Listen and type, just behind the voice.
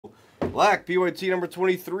Black, PYT number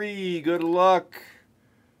 23. Good luck.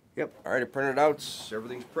 Yep, all right, I printed it out.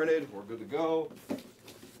 Everything's printed. We're good to go.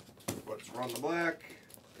 Let's run the black.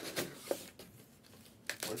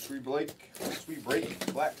 Once we break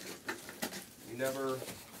black, we never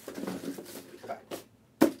back.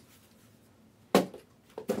 I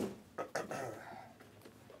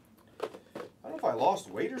don't know if I lost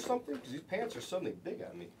weight or something, because these pants are suddenly big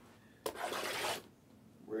on me.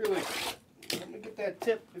 Really, I'm going to get that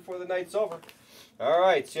tip before the night's over. All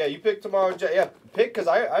right, so yeah, you pick tomorrow. Yeah, pick, because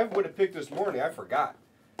I would have picked this morning. I forgot,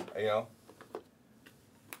 you know.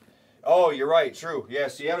 Oh, you're right, true. Yeah,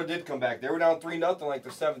 Seattle did come back. They were down 3-0 like the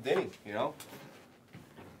 7th inning, you know.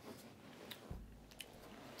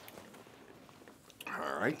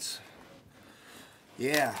 All right.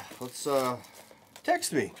 Yeah, let's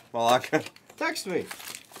text me, Malaka. Text me.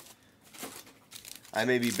 I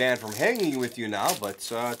may be banned from hanging with you now, but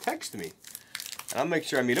text me. And I'll make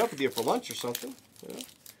sure I meet up with you for lunch or something. You know?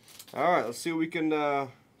 All right, let's see what we can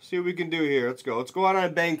do here. Let's go. Let's go out on a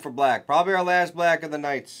bang for black. Probably our last black of the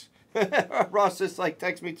nights. Ross is like,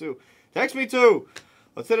 text me too. Text me too.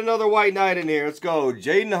 Let's hit another white knight in here. Let's go.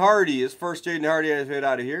 Jaden Hardy. His first Jaden Hardy I've hit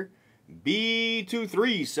out of here.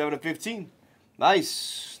 B23, 7/15.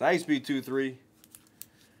 Nice. Nice B23.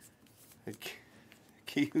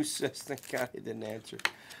 Q says thank God he didn't answer.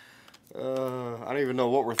 I don't even know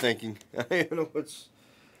what we're thinking. I don't even know what's...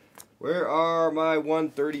 Where are my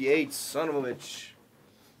 138s? Son of a bitch.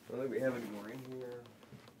 I don't think we have any more in here.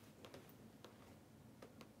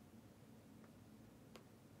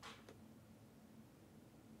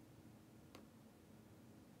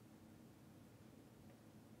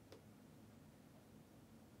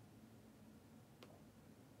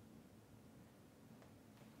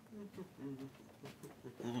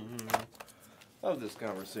 Love this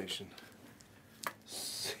conversation.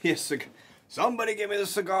 Yes, somebody give me the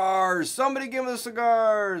cigars. Somebody give me the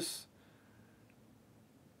cigars.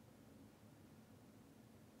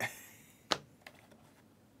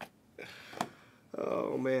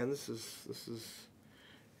 Oh man, this is.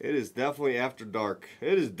 It is definitely after dark.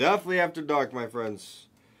 It is definitely after dark, my friends.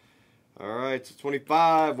 All right, so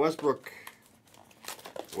 25 Westbrook.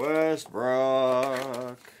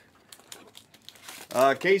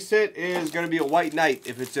 Case hit is going to be a white knight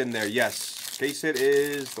if it's in there. Yes. Case hit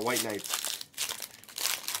is the white knight.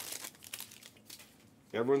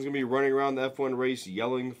 Everyone's going to be running around the F1 race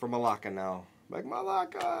yelling for Malaka now. Like,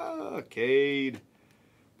 Malaka! Cade.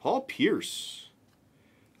 Paul Pierce.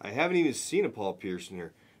 I haven't even seen a Paul Pierce in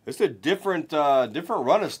here. It's a different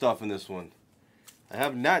run of stuff in this one. I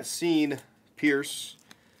have not seen Pierce.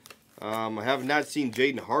 I have not seen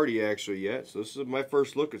Jaden Hardy actually yet. So this is my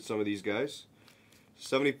first look at some of these guys.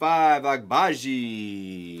 75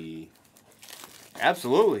 Agbaji.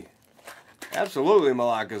 Absolutely. Absolutely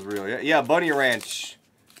Malaka's real. Yeah, Bunny Ranch.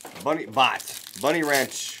 Bunny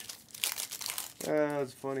Ranch.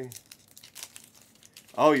 That's funny.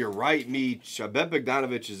 Oh, you're right, Meech. I bet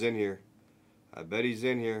Bogdanovich is in here. I bet he's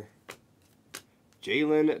in here.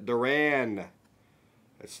 Jalen Duran.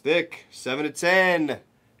 That's thick. 7/10.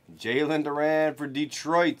 Jalen Duran for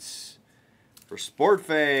Detroit. For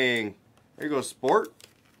SportFang. There you go, Sport.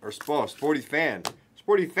 Or Sporty Fan.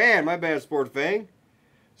 Sporty Fan, my bad, Sport Fang.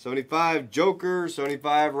 75 Joker,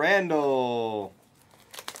 75 Randall.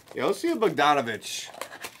 Yeah, let's see a Bogdanovich.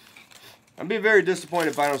 I'd be very disappointed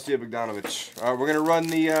if I don't see a Bogdanovich. All right, we're going to run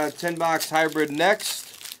the 10-box hybrid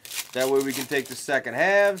next. That way we can take the second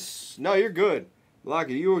halves. No, you're good.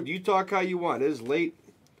 Lucky, you talk how you want. It is late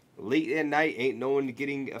at night. Ain't no one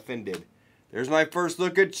getting offended. There's my first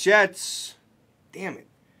look at Chet's. Damn it.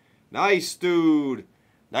 Nice, dude.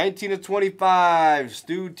 19/25.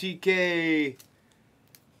 Stu TK.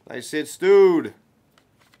 Nice hit, Stu.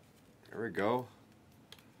 There we go.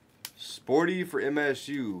 Sporty for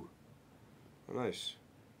MSU. Oh, nice.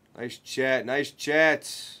 Nice chat. Nice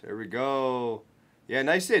chat. There we go. Yeah,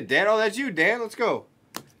 nice hit, Dan. Oh, that's you, Dan. Let's go.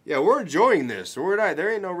 Yeah, we're enjoying this. We're not. There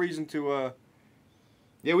ain't no reason to.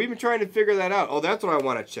 Yeah, we've been trying to figure that out. Oh, that's what I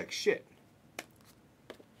want to check. Shit.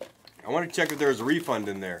 I want to check if there's a refund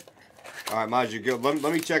in there. All right, Maju, go. Let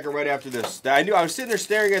me check it right after this. I knew I was sitting there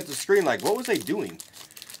staring at the screen like, what was I doing?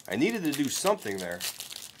 I needed to do something there.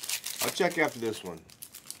 I'll check after this one.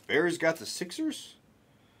 Barry's got the Sixers?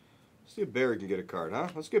 Let's see if Barry can get a card, huh?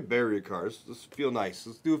 Let's get Barry a card. Let's feel nice.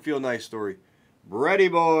 Let's do a feel nice story. Brady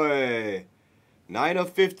boy.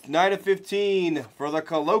 9/15 for the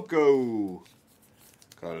Coloco.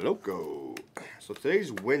 Coloco. So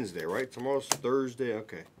today's Wednesday, right? Tomorrow's Thursday.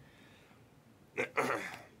 Okay.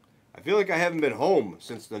 I feel like I haven't been home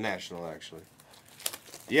since the National, actually.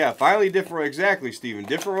 Yeah, finally different. Exactly, Steven.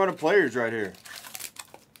 Different run of players right here.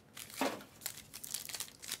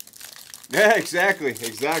 Yeah, exactly,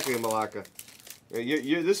 Malaka.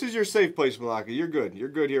 This is your safe place, Malaka. You're good. You're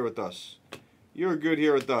good here with us. You're good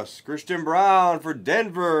here with us. Christian Brown for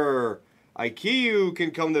Denver. IQ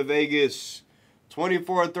can come to Vegas.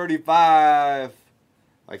 24-35.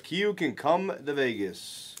 IQ can come to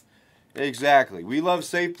Vegas. Exactly. We love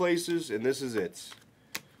safe places, and this is it.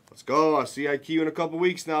 Let's go. I'll see IQ in a couple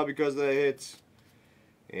weeks now because of the hits.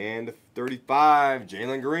 And the 35,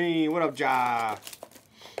 Jalen Green. What up, Ja?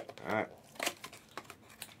 All right.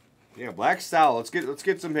 Yeah, Black Sal. Let's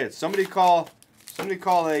get some hits. Somebody call something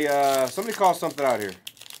out here.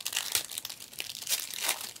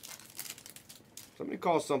 Somebody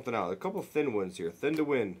call something out. A couple thin ones here. Thin to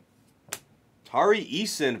win. Tari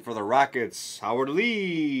Eason for the Rockets. Howard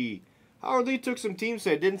Lee. Howard Lee took some team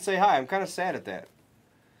say, didn't say hi. I'm kind of sad at that.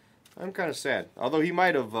 I'm kind of sad. Although he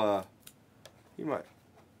might have,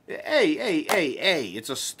 Hey. It's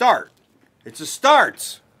a start. It's a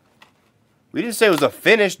start. We didn't say it was a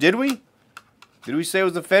finish, did we? Did we say it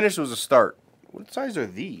was a finish or was a start? What size are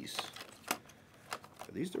these?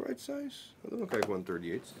 Are these the right size? They look like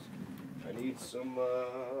 138s. I need some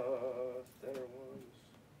thinner ones.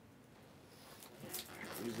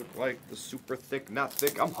 These look like the super thick, not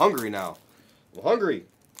thick. I'm hungry now. I'm hungry.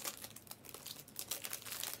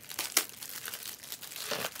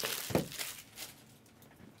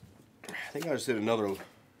 I think I just did another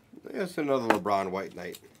LeBron White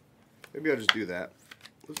night. Maybe I'll just do that.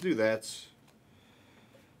 Let's do that.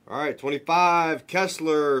 All right, 25,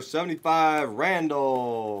 Kessler, 75,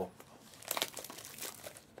 Randall.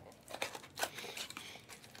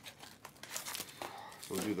 So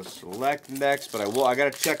we'll do the select next, but I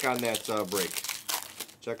got to check on that break.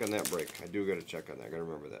 Check on that break. I do got to check on that. I got to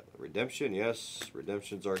remember that. Redemption, yes.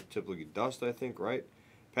 Redemptions are typically dust, I think, right?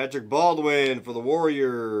 Patrick Baldwin for the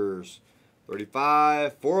Warriors.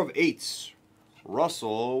 35, 4 of 8s.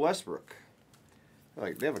 Russell Westbrook.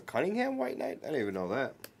 Like, they have a Cunningham White Knight? I didn't even know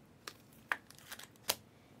that.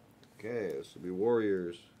 Okay, this will be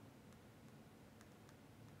Warriors.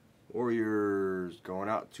 Warriors going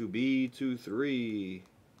out to B23.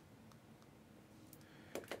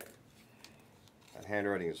 That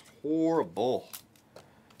handwriting is horrible.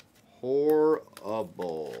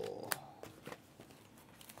 Horrible.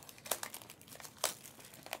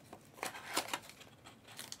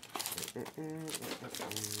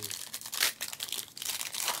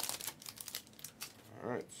 All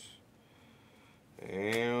right.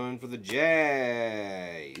 And for the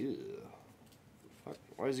Jag.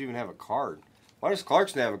 Why does he even have a card? Why does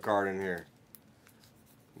Clarkson have a card in here?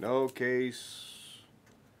 No case.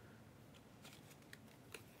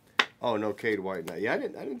 Oh, no Cade White. Yeah, I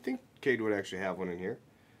didn't think Cade would actually have one in here.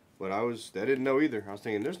 But I didn't know either. I was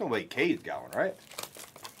thinking there's no way Cade's got one, right?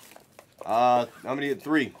 I'm gonna get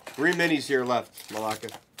 3. 3 minis here left,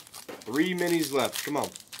 Malaka. 3 minis left. Come on.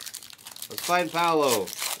 Let's find Paolo.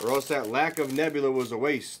 Or else that lack of Nebula was a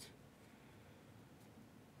waste.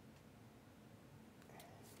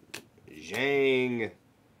 Zhang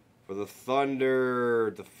for the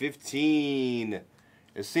Thunder. The 15.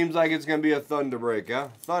 It seems like it's gonna be a Thunder break, huh?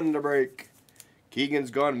 Thunder break.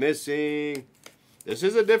 Keegan's gone missing. This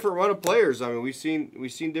is a different run of players. I mean, we've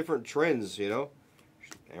seen different trends, you know.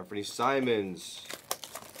 Anthony Simons.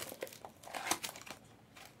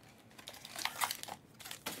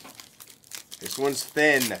 This one's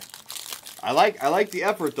thin. I like the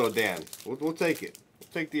effort though, Dan. We'll take it. We'll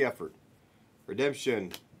take the effort.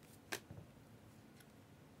 Redemption.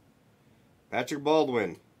 Patrick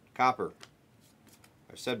Baldwin. Copper.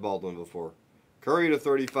 I've said Baldwin before. Curry to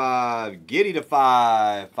 35. Giddey to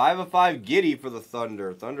 5. 5 of 5 Giddey for the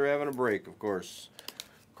Thunder. Thunder having a break, of course.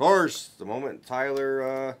 Of course, the moment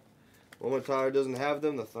Tyler doesn't have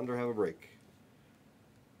them, the Thunder have a break.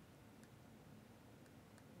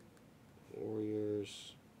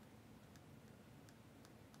 Warriors.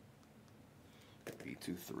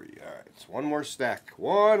 B23. All right, it's one more stack.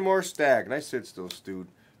 One more stack. Nice hit still, Stude.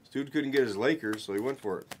 Stude couldn't get his Lakers, so he went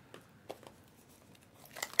for it.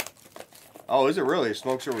 Oh, is it really?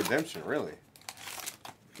 Smokes a redemption, really?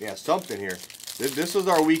 Yeah, something here. This is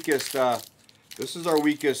our weakest. This is our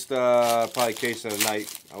weakest probably case of the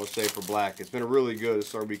night, I would say, for black. It's been really good. This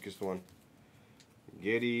is our weakest one.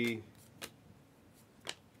 Giddey.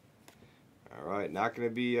 All right, not going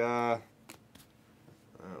to be.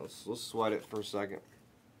 Let's sweat it for a second.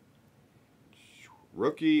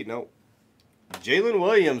 Rookie, nope. Jalen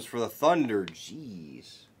Williams for the Thunder.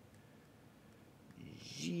 Jeez.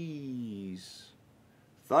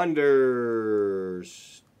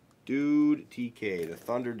 Thunders. Dude, TK. The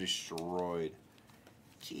Thunder destroyed.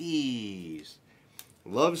 Jeez.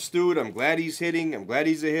 Love Stude. I'm glad he's hitting. I'm glad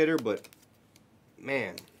he's a hitter, but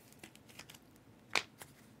man.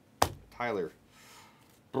 Tyler.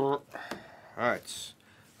 All right.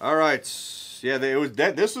 All right. Yeah, it was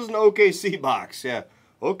that. This was an OKC box. Yeah.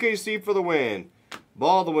 OKC for the win.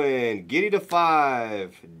 Baldwin. Giddy to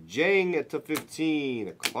 5. Jang to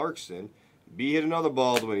 15. Clarkson. B hit another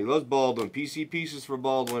Baldwin. He loves Baldwin. PC pieces for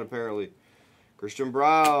Baldwin, apparently. Christian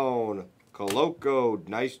Brown. Coloco.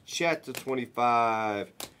 Nice chat to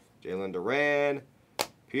 25. Jalen Duran.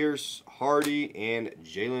 Pierce, Hardy, and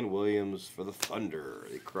Jalen Williams for the Thunder.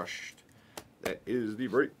 They crushed. That is the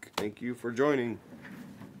break. Thank you for joining.